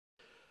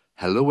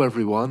Hello,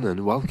 everyone,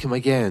 and welcome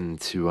again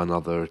to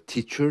another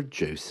Teacher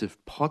Joseph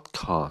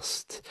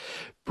podcast,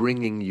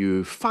 bringing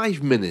you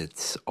 5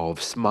 minutes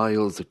of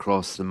smiles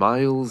across the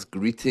miles,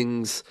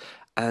 greetings,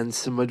 and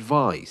some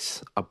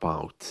advice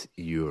about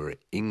your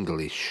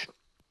English.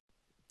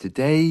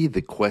 Today,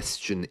 the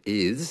question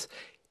is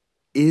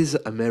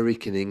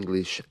American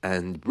English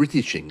and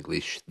British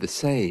English the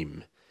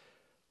same?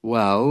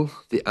 Well,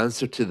 the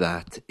answer to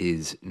that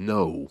is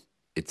no,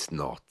 it's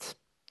not.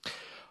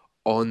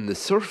 On the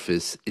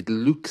surface, it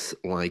looks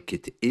like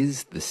it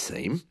is the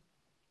same.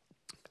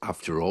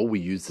 After all,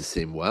 we use the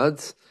same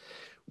words,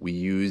 we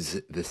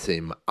use the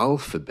same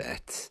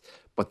alphabet,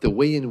 but the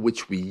way in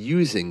which we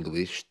use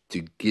English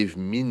to give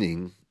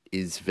meaning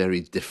is very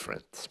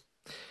different.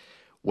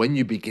 When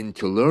you begin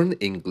to learn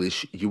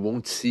English, you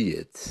won't see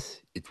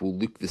it. It will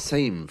look the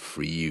same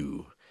for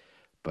you.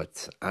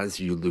 But as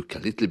you look a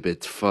little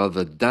bit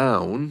further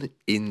down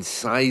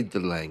inside the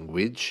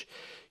language,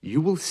 you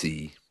will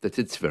see that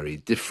it's very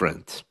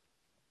different.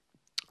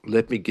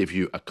 Let me give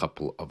you a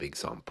couple of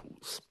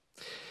examples.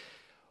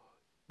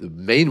 The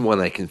main one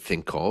I can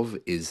think of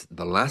is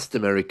the last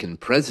American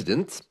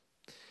president.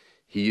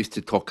 He used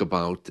to talk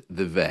about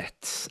the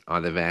vets.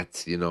 The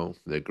vets,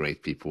 they're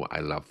great people. I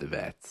love the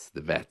vets.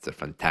 The vets are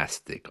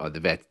fantastic. The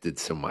vets did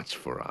so much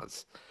for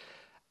us.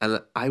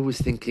 And I was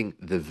thinking,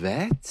 the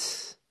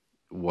vets?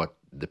 What,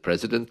 the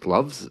president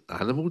loves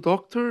animal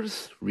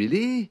doctors?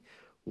 Really?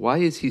 Why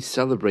is he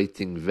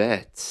celebrating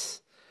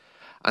vets?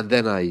 And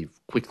then I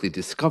quickly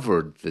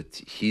discovered that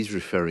he's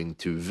referring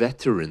to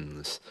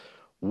veterans,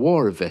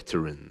 war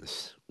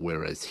veterans,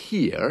 whereas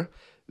here,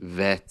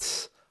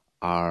 vets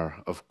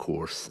are, of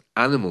course,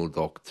 animal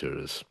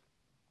doctors.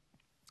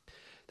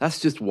 That's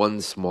just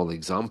one small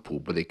example,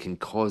 but it can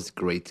cause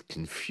great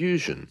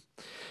confusion.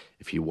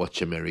 If you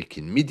watch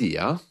American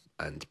media,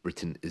 and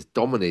Britain is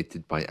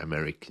dominated by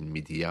American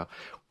media,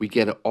 we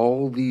get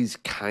all these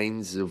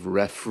kinds of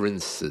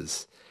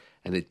references,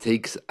 and it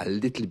takes a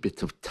little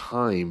bit of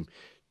time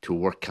to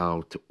work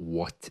out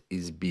what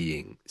is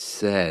being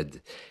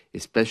said,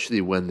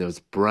 especially when there's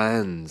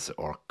brands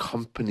or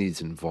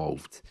companies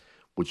involved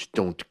which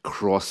don't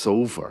cross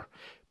over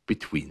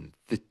between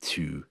the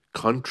two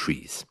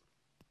countries.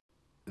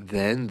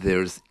 Then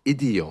there's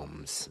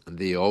idioms, and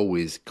they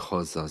always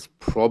cause us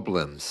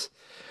problems.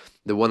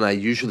 The one I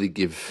usually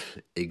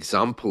give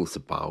examples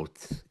about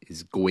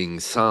is going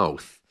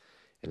south.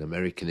 In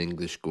American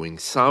English, going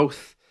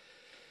south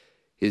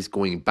is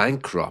going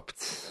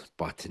bankrupt,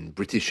 but in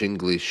British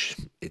English,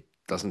 it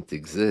doesn't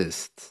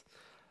exist.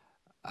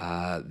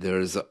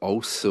 There's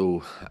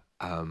also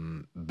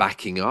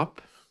backing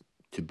up.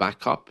 To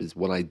back up is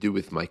what I do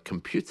with my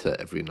computer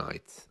every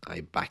night.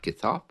 I back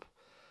it up.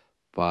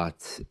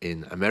 But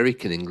in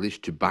American English,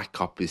 to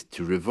back up is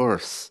to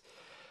reverse.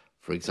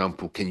 For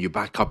example, can you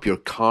back up your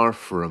car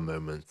for a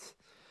moment?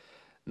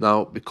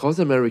 Now, because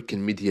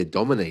American media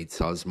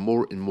dominates us,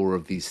 more and more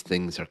of these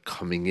things are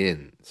coming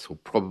in. So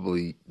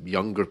probably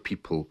younger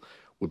people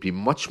would be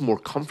much more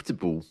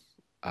comfortable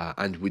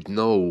and would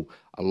know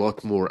a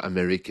lot more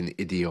American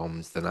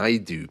idioms than I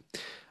do.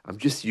 I'm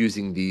just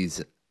using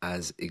these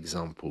as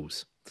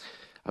examples.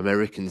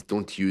 Americans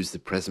don't use the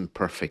present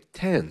perfect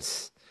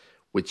tense,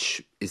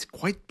 which is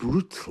quite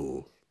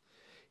brutal.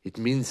 It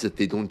means that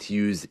they don't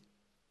use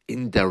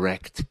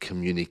indirect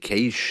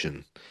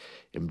communication.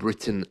 In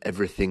Britain,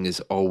 everything is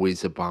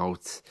always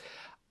about,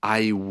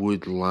 I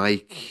would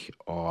like,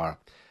 or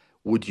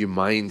would you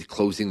mind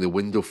closing the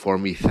window for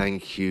me,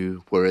 thank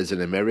you. Whereas in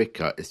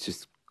America, it's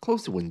just,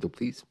 close the window,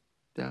 please.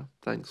 Yeah,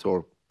 thanks.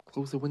 Or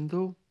close the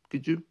window,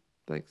 could you?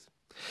 Thanks.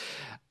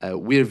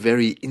 We're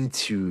very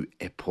into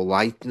a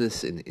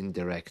politeness in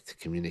indirect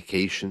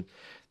communication.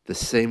 The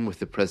same with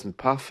the present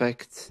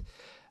perfect.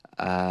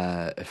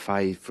 If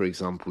I, for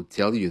example,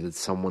 tell you that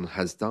someone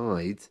has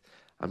died,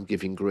 I'm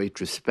giving great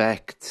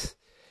respect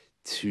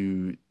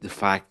to the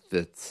fact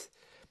that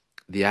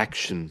the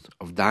action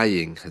of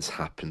dying has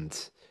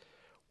happened.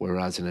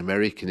 Whereas in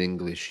American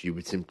English, you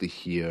would simply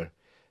hear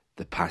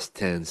the past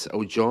tense.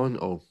 Oh,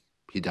 John,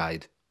 he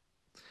died.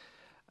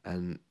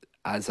 And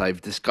as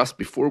I've discussed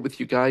before with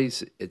you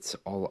guys, it's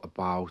all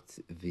about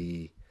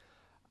the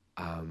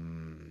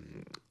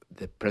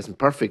present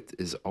perfect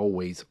is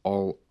always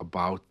all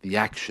about the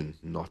action,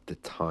 not the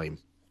time.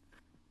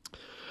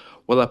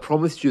 Well, I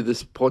promised you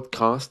this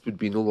podcast would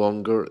be no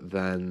longer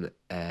than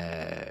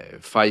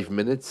 5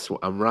 minutes, so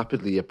I'm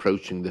rapidly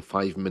approaching the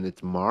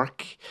 5-minute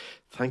mark.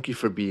 Thank you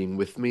for being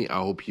with me. I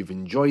hope you've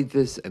enjoyed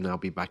this, and I'll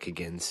be back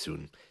again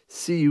soon.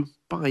 See you.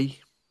 Bye.